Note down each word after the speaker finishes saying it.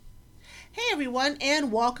everyone,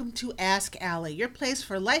 and welcome to Ask Allie, your place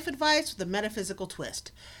for life advice with a metaphysical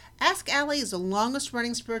twist. Ask Allie is the longest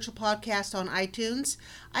running spiritual podcast on iTunes.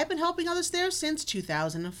 I've been helping others there since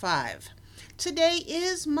 2005. Today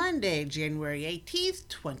is Monday, January 18th,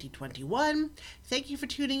 2021. Thank you for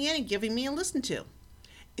tuning in and giving me a listen to.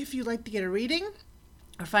 If you'd like to get a reading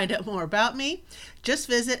or find out more about me, just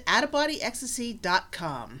visit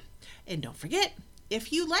outofbodyecstasy.com. And don't forget,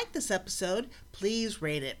 if you like this episode, please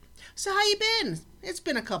rate it. So how you been? It's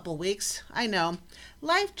been a couple weeks. I know.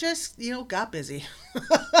 Life just, got busy.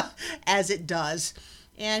 As it does.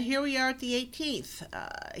 And here we are at the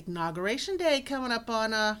 18th. Inauguration Day coming up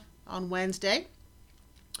on Wednesday.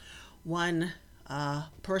 One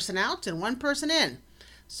person out and one person in.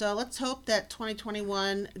 So let's hope that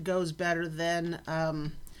 2021 goes better than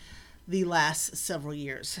the last several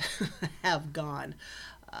years have gone.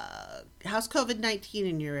 How's COVID-19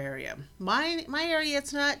 in your area? My area,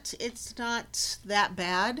 it's not that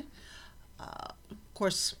bad. Of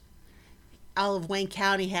course, all of Wayne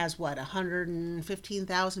County has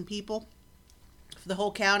 115,000 people for the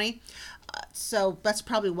whole county. So that's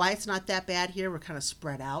probably why it's not that bad here. We're kind of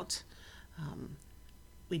spread out.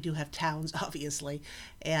 We do have towns, obviously,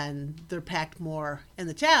 and they're packed more in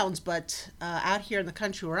the towns. But out here in the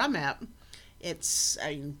country where I'm at,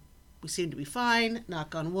 we seem to be fine.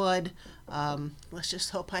 Knock on wood. Let's just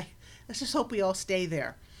hope we all stay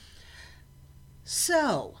there.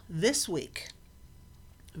 So this week,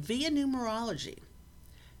 via numerology,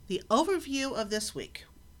 the overview of this week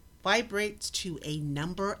vibrates to a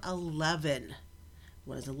number 11.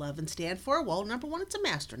 What does 11 stand for? Well, number one, it's a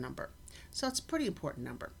master number, so it's a pretty important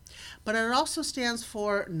number. But it also stands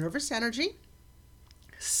for nervous energy,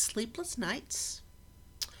 sleepless nights,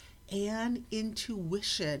 and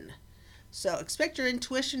intuition. So expect your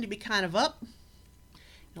intuition to be kind of up.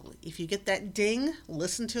 If you get that ding,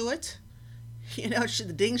 listen to it.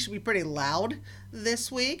 The ding should be pretty loud this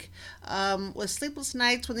week. With sleepless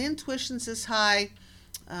nights, when the intuition is high,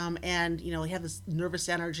 and we have this nervous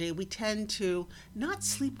energy, we tend to not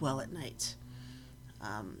sleep well at night.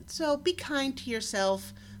 So be kind to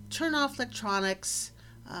yourself. Turn off electronics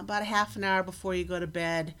about a half an hour before you go to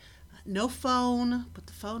bed. No phone. Put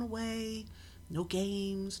the phone away. No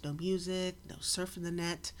games, no music, no surfing the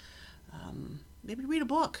net. Maybe read a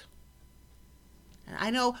book. And I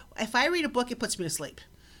know if I read a book, it puts me to sleep.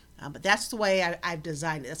 But that's the way I've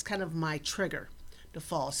designed it. That's kind of my trigger to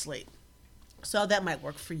fall asleep. So that might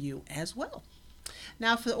work for you as well.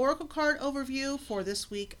 Now for the Oracle card overview for this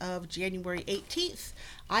week of January 18th,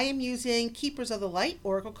 I am using Keepers of the Light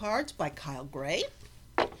Oracle cards by Kyle Gray.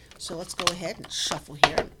 So let's go ahead and shuffle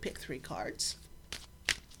here and pick 3 cards.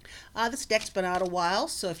 This deck's been out a while,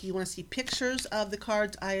 so if you want to see pictures of the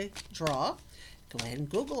cards I draw, go ahead and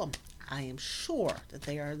Google them. I am sure that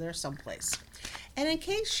they are there someplace. And in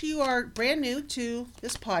case you are brand new to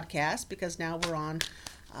this podcast, because now we're on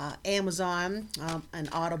Amazon and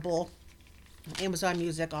Audible, Amazon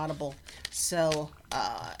Music, Audible. So,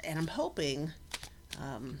 and I'm hoping,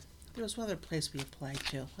 there was one other place we applied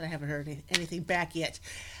to, but I haven't heard anything back yet.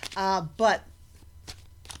 But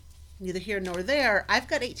neither here nor there. I've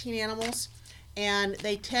got 18 animals, and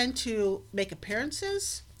they tend to make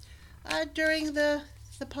appearances during the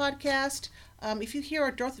podcast. If you hear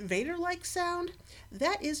a Darth Vader-like sound,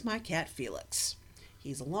 that is my cat Felix.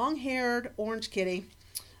 He's a long-haired orange kitty.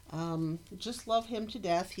 Just love him to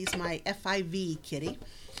death. He's my FIV kitty.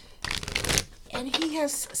 And he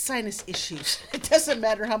has sinus issues. It doesn't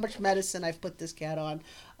matter how much medicine I've put this cat on.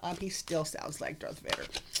 He still sounds like Darth Vader.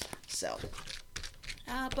 So...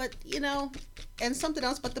 but, and something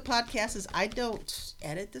else about the podcast is I don't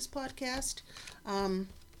edit this podcast.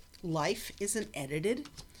 Life isn't edited.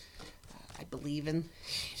 I believe in,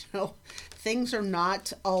 things are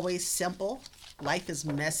not always simple. Life is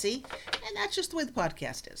messy, and that's just the way the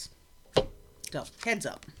podcast is. So, heads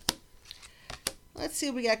up. Let's see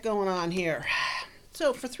what we got going on here.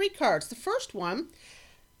 So, for 3 cards, the first one,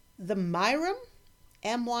 the Myriam,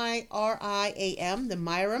 M-Y-R-I-A-M, the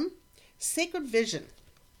Myriam, Sacred Vision.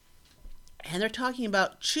 And they're talking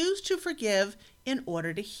about choose to forgive in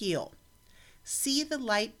order to heal. See the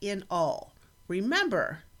light in all.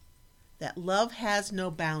 Remember that love has no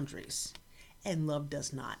boundaries, and love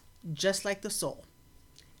does not. Just like the soul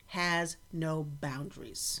has no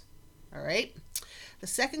boundaries. All right. The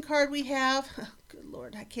second card we have, good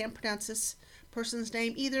Lord, I can't pronounce this person's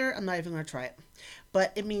name either. I'm not even going to try it.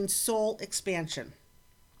 But it means soul expansion.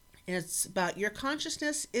 And it's about your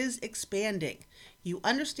consciousness is expanding. You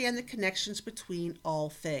understand the connections between all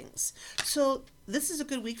things. So this is a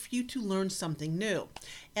good week for you to learn something new.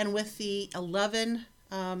 And with the 11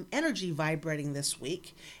 energy vibrating this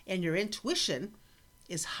week and your intuition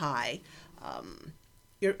is high,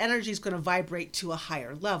 your energy is going to vibrate to a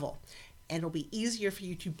higher level. And it'll be easier for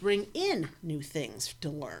you to bring in new things to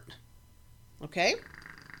learn. Okay?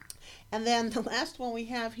 And then the last one we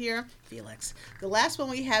have here, Felix. The last one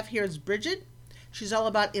we have here is Bridget. She's all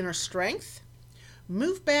about inner strength.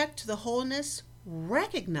 Move back to the wholeness.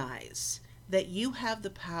 Recognize that you have the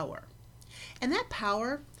power. And that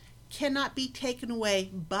power cannot be taken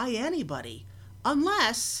away by anybody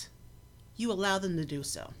unless you allow them to do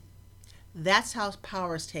so. That's how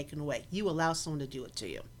power is taken away. You allow someone to do it to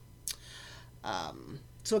you.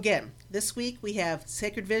 So again, this week we have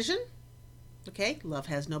Sacred Vision. Okay, love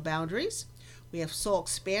has no boundaries. We have soul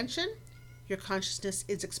expansion. Your consciousness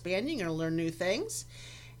is expanding. You're going to learn new things.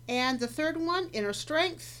 And the third one, inner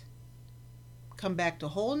strength. Come back to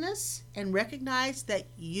wholeness and recognize that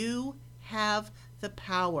you have the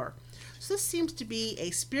power. So this seems to be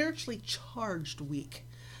a spiritually charged week.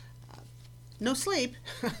 No sleep,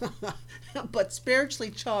 but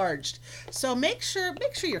spiritually charged. So make sure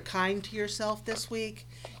you're kind to yourself this week.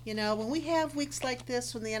 You know, when we have weeks like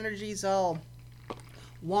this, when the energy's all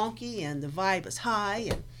wonky and the vibe is high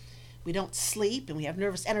and we don't sleep and we have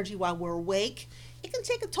nervous energy while we're awake, it can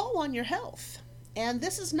take a toll on your health. And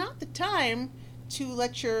this is not the time to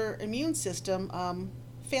let your immune system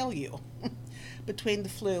fail you between the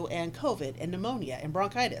flu and COVID and pneumonia and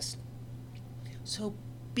bronchitis. So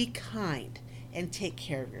be kind and take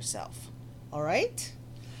care of yourself. All right?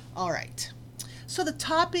 All right. So the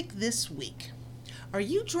topic this week, are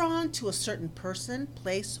you drawn to a certain person,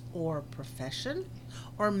 place, or profession?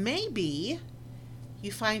 Or maybe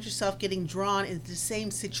you find yourself getting drawn into the same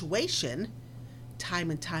situation time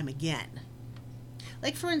and time again.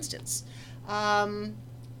 Like for instance,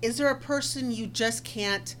 is there a person you just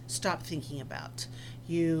can't stop thinking about?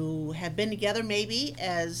 You have been together maybe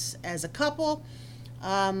as a couple,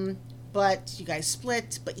 but you guys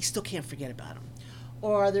split, but you still can't forget about them.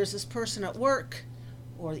 Or there's this person at work,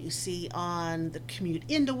 or that you see on the commute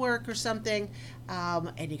into work or something,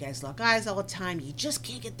 and you guys lock eyes all the time. You just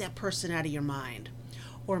can't get that person out of your mind.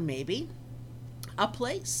 Or maybe a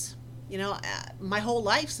place. You know, my whole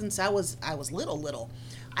life since I was little,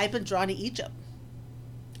 I've been drawn to Egypt.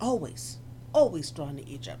 Always drawn to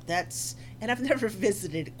Egypt. And I've never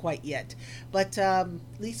visited it quite yet, but at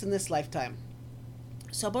least in this lifetime.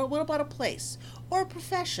 So, but what about a place or a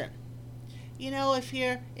profession? You know, if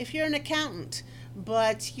you're an accountant,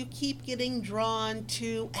 but you keep getting drawn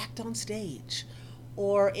to act on stage,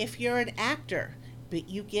 or if you're an actor, but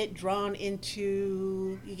you get drawn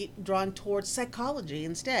towards psychology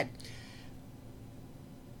instead.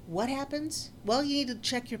 What happens? Well, you need to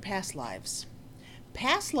check your past lives.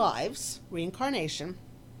 Past lives, reincarnation,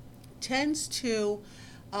 tends to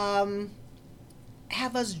have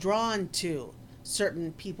us drawn to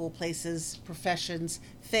certain people, places, professions,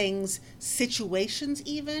 things, situations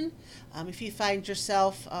even. If you find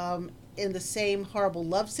yourself in the same horrible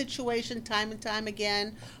love situation time and time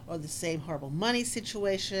again, or the same horrible money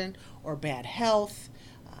situation, or bad health,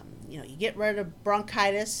 you get rid of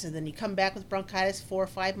bronchitis and then you come back with bronchitis 4 or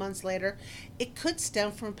 5 months later, it could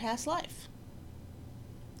stem from a past life.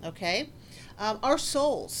 Okay? Our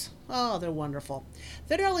souls, oh, they're wonderful.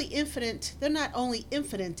 They're not only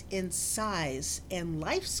infinite in size and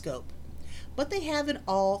life scope, but they have an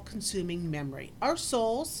all-consuming memory. Our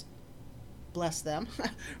souls, bless them,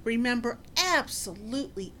 remember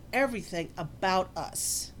absolutely everything about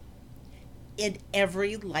us in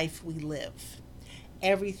every life we live.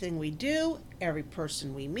 Everything we do, every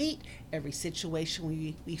person we meet, every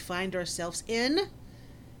situation we find ourselves in,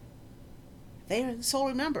 the soul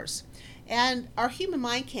remembers. And our human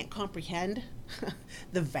mind can't comprehend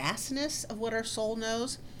the vastness of what our soul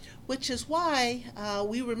knows, which is why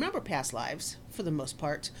we remember past lives, for the most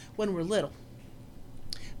part, when we're little.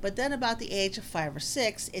 But then about the age of 5 or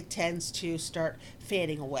 6, it tends to start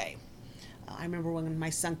fading away. I remember when my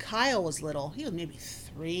son Kyle was little, he was maybe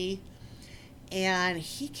 3, and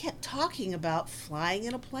he kept talking about flying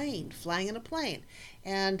in a plane.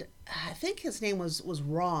 And I think his name was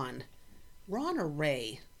Ron or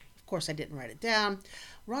Ray. Of course, I didn't write it down.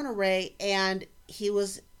 Ron or Ray, and he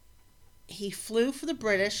flew for the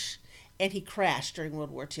British, and he crashed during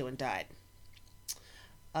World War II and died.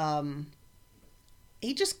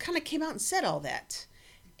 He just kind of came out and said all that.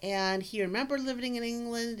 And he remembered living in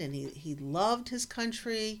England, and he loved his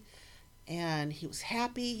country, and he was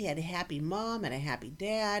happy. He had a happy mom and a happy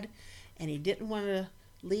dad, and he didn't want to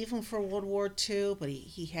leave him for World War II, but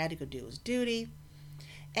he had to go do his duty.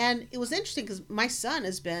 And it was interesting because my son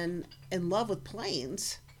has been in love with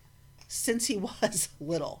planes since he was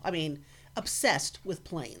little. I mean, obsessed with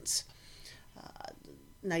planes.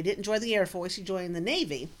 And I didn't join the Air Force, he joined the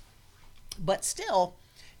Navy, but still,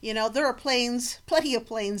 there are plenty of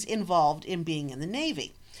planes involved in being in the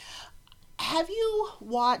Navy. Have you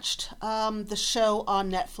watched the show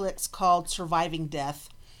on Netflix called Surviving Death?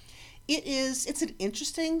 It's an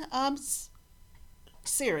interesting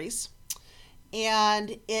series,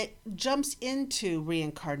 and it jumps into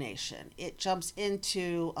reincarnation. It jumps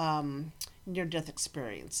into near-death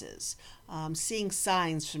experiences, seeing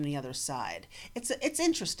signs from the other side. It's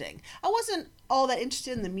interesting. I wasn't all that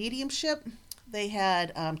interested in the mediumship. They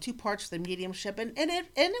had 2 parts for the mediumship, and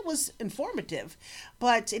it was informative,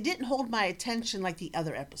 but it didn't hold my attention like the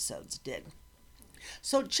other episodes did.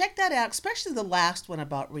 So check that out, especially the last one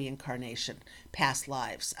about reincarnation, past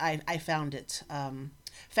lives. I found it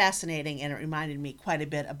fascinating, and it reminded me quite a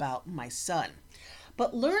bit about my son.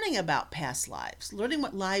 But learning about past lives, learning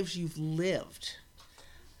what lives you've lived,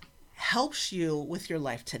 helps you with your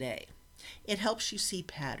life today. It helps you see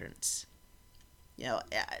patterns.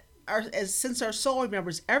 Since our soul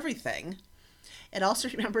remembers everything, it also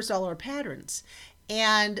remembers all our patterns.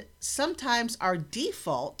 And sometimes our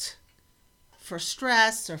default for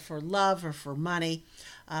stress or for love or for money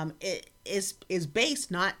it is based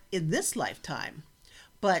not in this lifetime,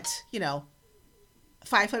 but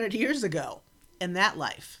 500 years ago in that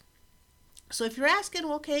life. So if you're asking,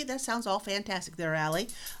 well, okay, that sounds all fantastic there, Allie.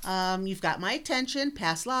 You've got my attention,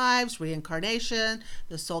 past lives, reincarnation,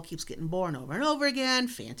 the soul keeps getting born over and over again,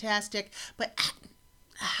 fantastic. But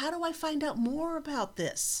how do I find out more about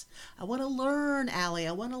this? I want to learn, Allie,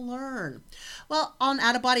 I want to learn. Well, on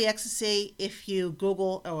Out of Body Ecstasy, if you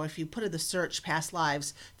Google or if you put in the search past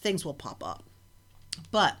lives, things will pop up.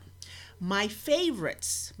 But my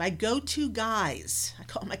favorites, my go-to guys, I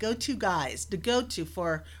call them my go-to guys, to go to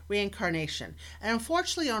for reincarnation. And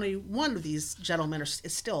unfortunately, only one of these gentlemen is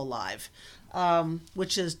still alive,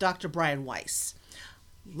 which is Dr. Brian Weiss.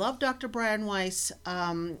 Love Dr. Brian Weiss.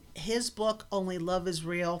 His book, Only Love is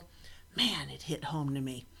Real, man, it hit home to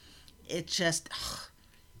me. It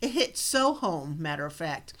hit so home, matter of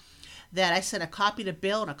fact, that I sent a copy to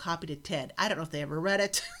Bill and a copy to Ted. I don't know if they ever read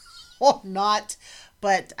it or not,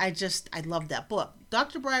 but I love that book.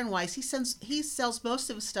 Dr. Brian Weiss, he sells most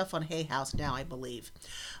of his stuff on Hay House now, I believe.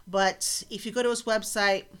 But if you go to his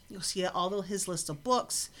website, you'll see all of his list of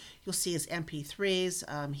books. You'll see his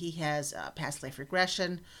MP3s. He has past life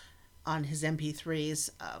regression on his MP3s.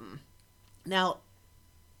 Now,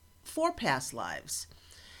 for past lives,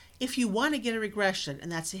 if you want to get a regression,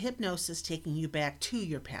 and that's a hypnosis taking you back to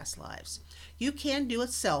your past lives, you can do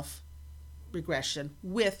it regression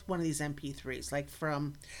with one of these MP3s, like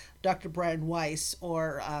from Dr. Brian Weiss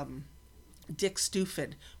or Dick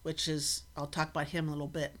Stufin, which is, I'll talk about him a little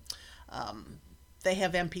bit. They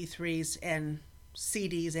have MP3s and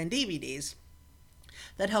CDs and DVDs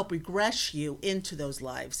that help regress you into those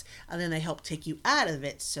lives, and then they help take you out of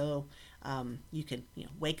it so you can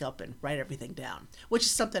wake up and write everything down, which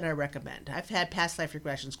is something I recommend. I've had past life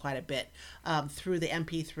regressions quite a bit through the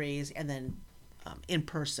MP3s and then in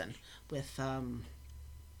person with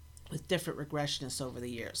different regressionists over the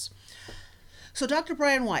years. So Dr.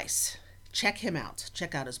 Brian Weiss, check him out.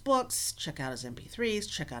 Check out his books, check out his MP3s,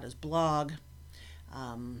 check out his blog.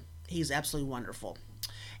 He's absolutely wonderful.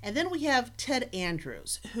 And then we have Ted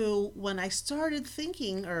Andrews, who, when I started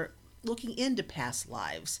thinking or looking into past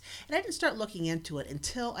lives, and I didn't start looking into it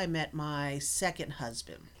until I met my second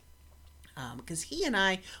husband. Because he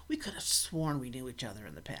and we could have sworn we knew each other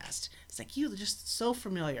in the past. It's like, you're just so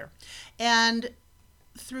familiar. And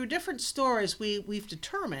through different stories, we've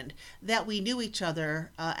determined that we knew each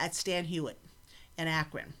other at Stan Hewitt in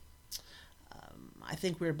Akron. I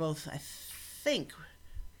think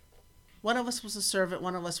one of us was a servant,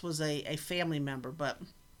 one of us was a family member. But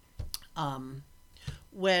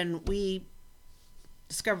when we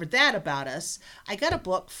discovered that about us, I got a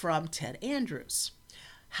book from Ted Andrews,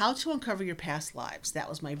 How to Uncover Your Past Lives. That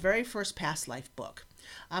was my very first past life book.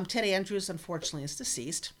 Ted Andrews, unfortunately, is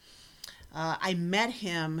deceased. I met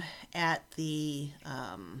him at the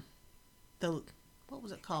what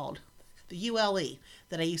was it called? The ULE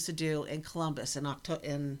that I used to do in Columbus in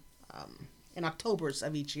Octobers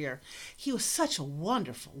of each year. He was such a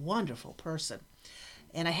wonderful, wonderful person.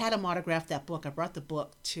 And I had him autograph that book. I brought the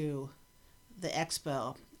book to the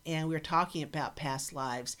expo, and we were talking about past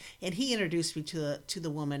lives. And he introduced me to the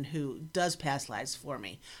woman who does past lives for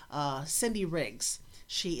me, Cindy Riggs.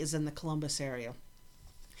 She is in the Columbus area.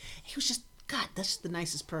 He was just, God, that's the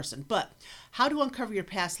nicest person. But How to Uncover Your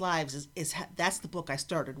Past Lives that's the book I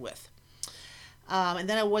started with. And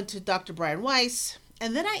then I went to Dr. Brian Weiss,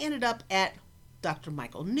 and then I ended up at Dr.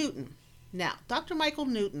 Michael Newton. Now, Dr. Michael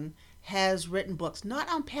Newton has written books, not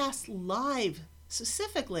on past life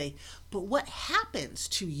specifically, but what happens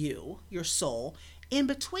to you, your soul, in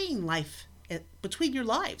between between your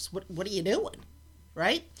lives. What are you doing?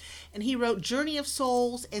 Right? And he wrote Journey of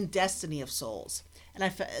Souls and Destiny of Souls.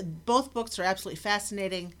 And both books are absolutely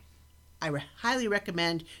fascinating. I highly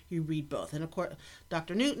recommend you read both. And of course,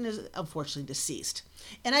 Dr. Newton is unfortunately deceased.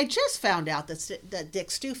 And I just found out that Dick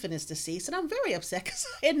Stuphan is deceased, and I'm very upset because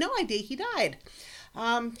I had no idea he died.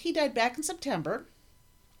 He died back in September,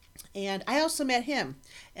 and I also met him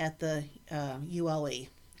at the ULE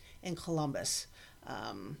in Columbus.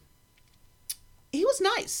 He was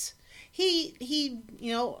nice. He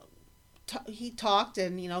he talked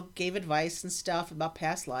and gave advice and stuff about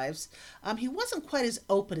past lives. He wasn't quite as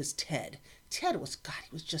open as Ted. Ted was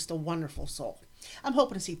he was just a wonderful soul. I'm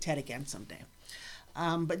hoping to see Ted again someday.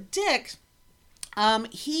 But Dick,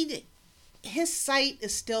 his sight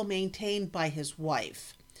is still maintained by his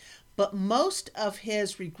wife, but most of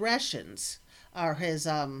his regressions are his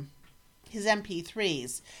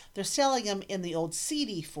MP3s. They're selling them in the old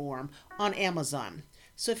CD form on Amazon.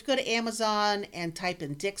 So if you go to Amazon and type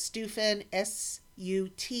in Dick Stuphan, Sutphen,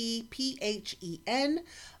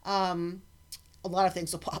 a lot of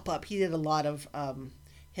things will pop up. He did a lot of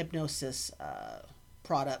hypnosis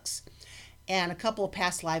products, and a couple of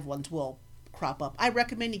past live ones will crop up. I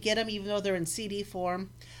recommend you get them even though they're in CD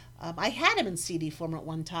form. I had him in CD form at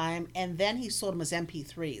one time, and then he sold them as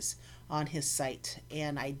MP3s on his site,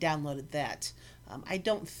 and I downloaded that. I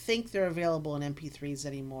don't think they're available in MP3s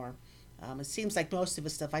anymore. It seems like most of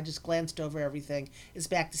his stuff, I just glanced over everything, is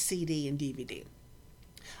back to CD and DVD.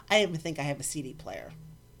 I even think I have a CD player,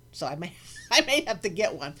 so I may have to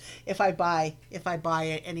get one if I buy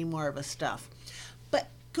any more of his stuff. But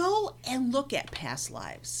go and look at past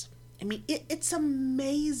lives. I mean, it's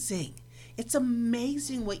amazing. It's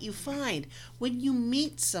amazing what you find when you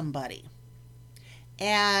meet somebody.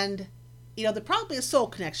 And there probably a soul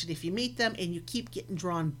connection if you meet them and you keep getting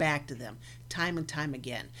drawn back to them time and time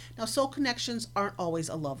again. Now, soul connections aren't always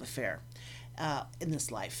a love affair in this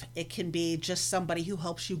life. It can be just somebody who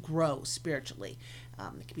helps you grow spiritually.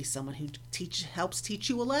 It can be someone who helps teach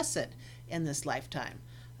you a lesson in this lifetime.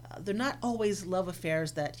 They're not always love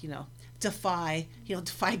affairs that defy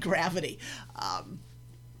gravity.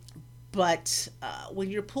 But when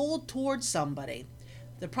you're pulled towards somebody,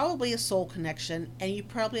 they're probably a soul connection, and you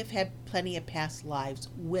probably have had plenty of past lives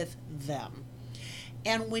with them.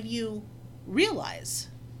 And when you realize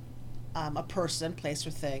a person, place,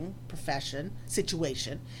 or thing, profession,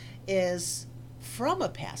 situation is from a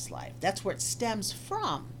past life, that's where it stems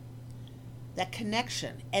from, that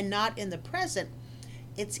connection, and not in the present,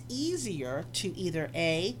 it's easier to either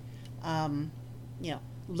A,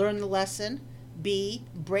 learn the lesson, B,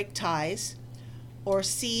 break ties, or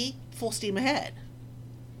C, full steam ahead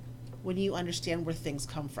when you understand where things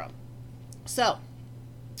come from. So,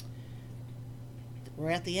 we're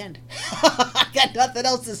at the end. I got nothing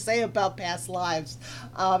else to say about past lives,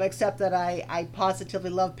 except that I positively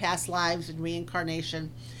love past lives and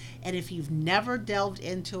reincarnation. And if you've never delved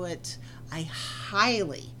into it, I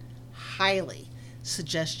highly, highly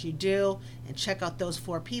suggest you do. And check out those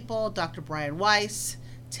 4 people, Dr. Brian Weiss,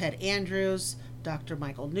 Ted Andrews, Dr.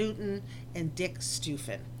 Michael Newton, and Dick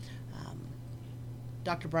Stuphan.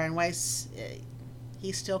 Dr. Brian Weiss,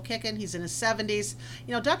 he's still kicking. He's in his 70s.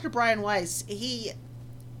 Dr. Brian Weiss, he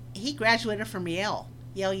graduated from Yale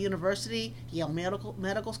University, Yale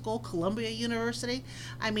Medical School, Columbia University.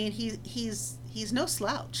 I mean, he's no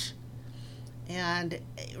slouch. And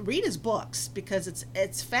read his books, because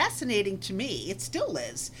it's fascinating to me. It still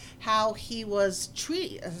is how he was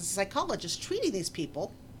as a psychologist treating these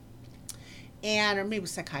people. Or maybe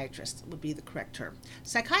psychiatrist would be the correct term.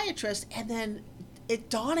 Psychiatrist, and then it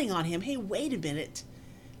dawning on him, hey, wait a minute,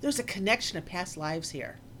 there's a connection of past lives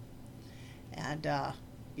here. And,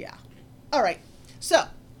 yeah. All right, so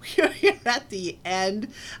we're at the end.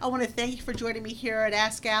 I want to thank you for joining me here at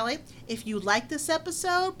Ask Allie. If you like this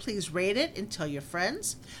episode, please rate it and tell your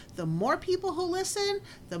friends. The more people who listen,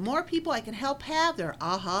 the more people I can help have their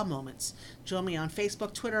aha moments. Join me on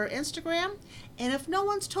Facebook, Twitter, or Instagram. And if no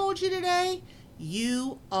one's told you today,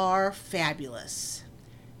 you are fabulous.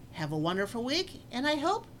 Have a wonderful week, and I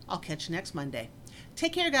hope I'll catch you next Monday.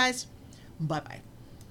 Take care, guys. Bye-bye.